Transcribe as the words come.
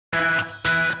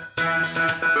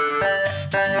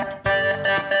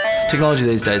Technology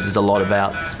these days is a lot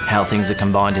about how things are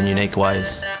combined in unique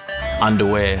ways.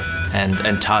 Underwear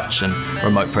and touch and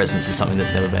remote presence is something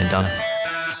that's never been done.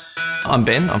 I'm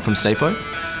Ben, I'm from Steepo.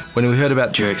 When we heard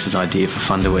about Durex's idea for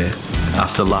Fundawear,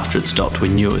 after laughter had stopped, we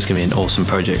knew it was going to be an awesome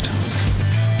project.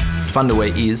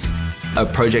 Fundawear is a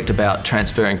project about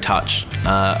transferring touch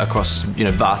across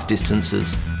vast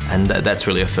distances, and that's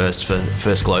really a first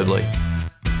globally.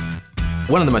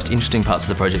 One of the most interesting parts of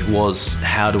the project was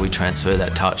how do we transfer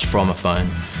that touch from a phone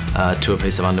to a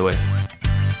piece of underwear.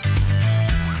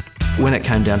 When it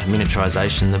came down to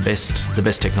miniaturisation, the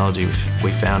best technology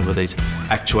we found were these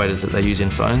actuators that they use in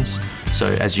phones. So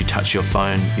as you touch your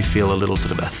phone, you feel a little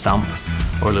sort of a thump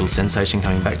or a little sensation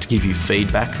coming back to give you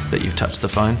feedback that you've touched the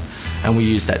phone. And we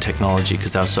used that technology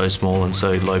because they were so small and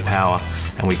so low power,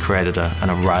 and we created an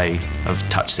array of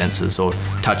touch sensors or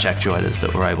touch actuators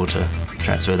that were able to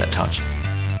transfer that touch.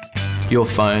 Your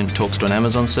phone talks to an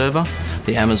Amazon server.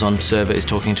 The Amazon server is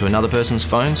talking to another person's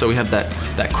phone, so we have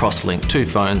that cross-link, two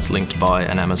phones linked by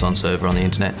an Amazon server on the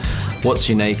internet. What's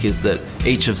unique is that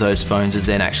each of those phones is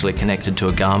then actually connected to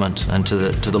a garment and to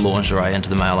the lingerie and to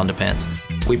the male underpants.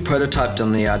 We prototyped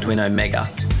on the Arduino Mega,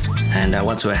 and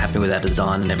once we were happy with our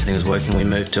design and everything was working, we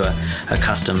moved to a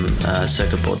custom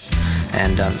circuit board,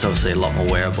 and it's obviously a lot more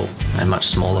wearable and much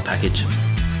smaller package.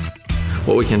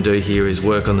 What we can do here is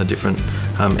work on the different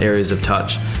areas of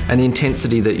touch, and the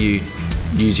intensity that you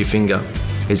use your finger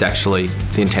is actually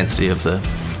the intensity of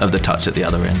the touch at the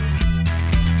other end.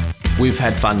 We've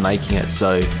had fun making it,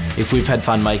 so if we've had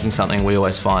fun making something, we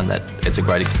always find that it's a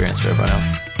great experience for everyone else.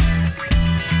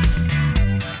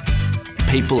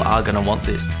 People are going to want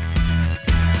this.